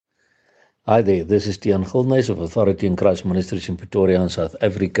Hi there, this is Tian Gilnys of Authority in Christ Ministries in Pretoria in South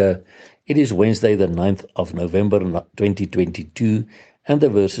Africa. It is Wednesday, the 9th of November 2022, and the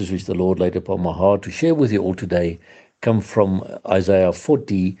verses which the Lord laid upon my heart to share with you all today come from Isaiah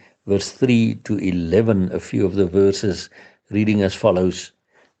 40, verse 3 to 11, a few of the verses reading as follows.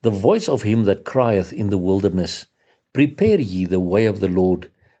 The voice of him that crieth in the wilderness, prepare ye the way of the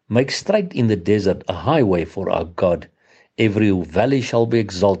Lord, make straight in the desert a highway for our God. Every valley shall be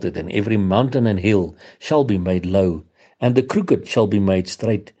exalted, and every mountain and hill shall be made low, and the crooked shall be made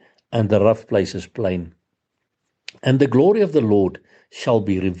straight, and the rough places plain. And the glory of the Lord shall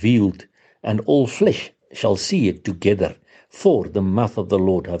be revealed, and all flesh shall see it together, for the mouth of the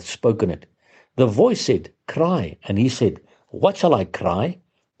Lord hath spoken it. The voice said, Cry, and he said, What shall I cry?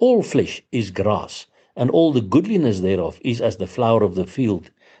 All flesh is grass, and all the goodliness thereof is as the flower of the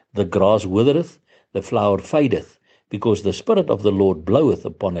field. The grass withereth, the flower fadeth, because the Spirit of the Lord bloweth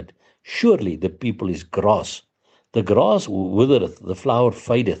upon it. Surely the people is grass. The grass withereth, the flower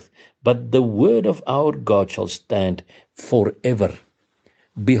fadeth, but the word of our God shall stand forever.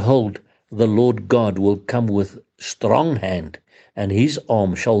 Behold, the Lord God will come with strong hand, and his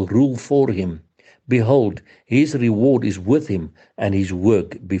arm shall rule for him. Behold, his reward is with him, and his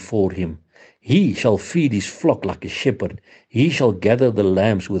work before him. He shall feed his flock like a shepherd. He shall gather the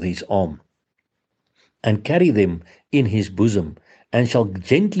lambs with his arm, and carry them in his bosom, and shall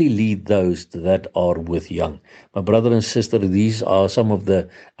gently lead those that are with young. My brother and sister, these are some of the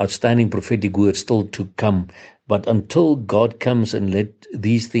outstanding prophetic words still to come. But until God comes and let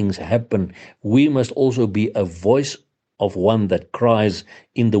these things happen, we must also be a voice of one that cries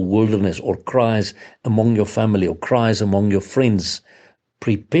in the wilderness, or cries among your family, or cries among your friends.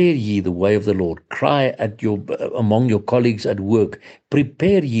 Prepare ye the way of the Lord. Cry among your colleagues at work.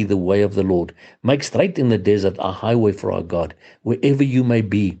 Prepare ye the way of the Lord. Make straight in the desert a highway for our God. Wherever you may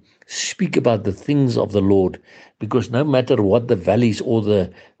be, speak about the things of the Lord, because no matter what the valleys or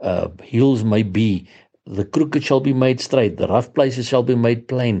the hills may be, the crooked shall be made straight, the rough places shall be made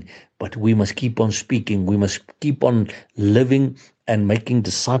plain. But we must keep on speaking. We must keep on living and making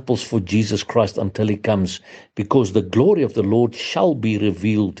disciples for Jesus Christ until he comes, because the glory of the Lord shall be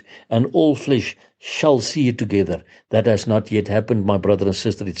revealed, and all flesh shall see it together. That has not yet happened, my brother and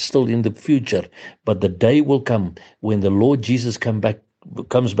sister. It's still in the future, but the day will come when the Lord Jesus comes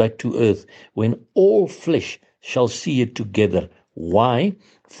back to earth, when all flesh shall see it together. Why?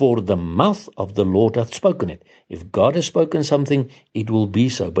 For the mouth of the Lord hath spoken it. If God has spoken something, it will be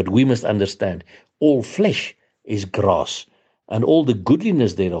so. But we must understand, all flesh is grass, and all the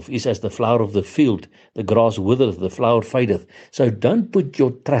goodliness thereof is as the flower of the field. The grass withereth, the flower fadeth. So don't put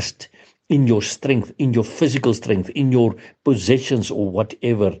your trust in your strength, in your physical strength, in your possessions or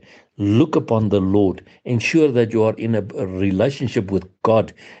whatever. Look upon the Lord. Ensure that you are in a relationship with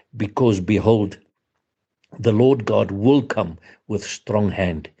God, because behold, the Lord God will come with strong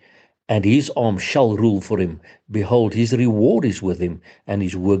hand, and his arm shall rule for him. Behold, his reward is with him, and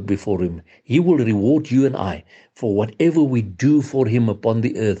his work before him. He will reward you and I for whatever we do for him upon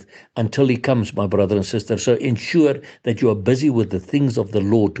the earth until he comes, my brother and sister. So ensure that you are busy with the things of the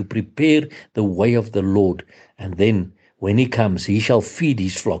Lord, to prepare the way of the Lord. And then when he comes, he shall feed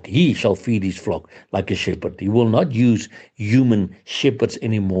his flock. He shall feed his flock like a shepherd. He will not use human shepherds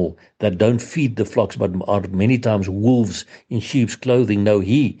anymore that don't feed the flocks, but are many times wolves in sheep's clothing. No,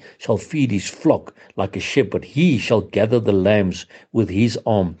 he shall feed his flock like a shepherd. He shall gather the lambs with his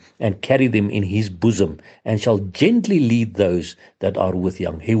arm, and carry them in his bosom, and shall gently lead those that are with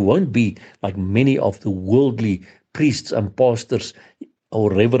young. He won't be like many of the worldly priests and pastors or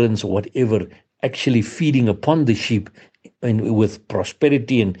reverends or whatever, actually feeding upon the sheep and with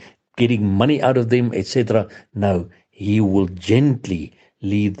prosperity and getting money out of them, etc. No, he will gently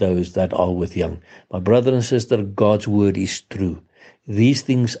lead those that are with young. My brother and sister, God's word is true. These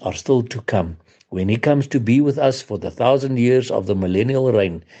things are still to come when he comes to be with us for the 1,000 years of the millennial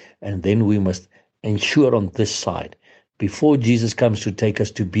reign. And then we must ensure on this side, before Jesus comes to take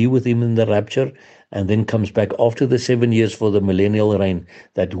us to be with him in the rapture, and then comes back after the 7 years for the millennial reign,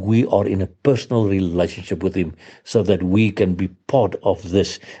 that we are in a personal relationship with him, so that we can be part of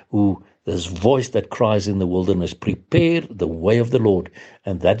this voice that cries in the wilderness, prepare the way of the Lord.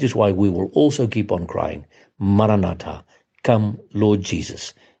 And that is why we will also keep on crying, Maranatha, come Lord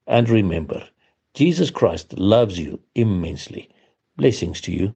Jesus. And remember, Jesus Christ loves you immensely. Blessings to you.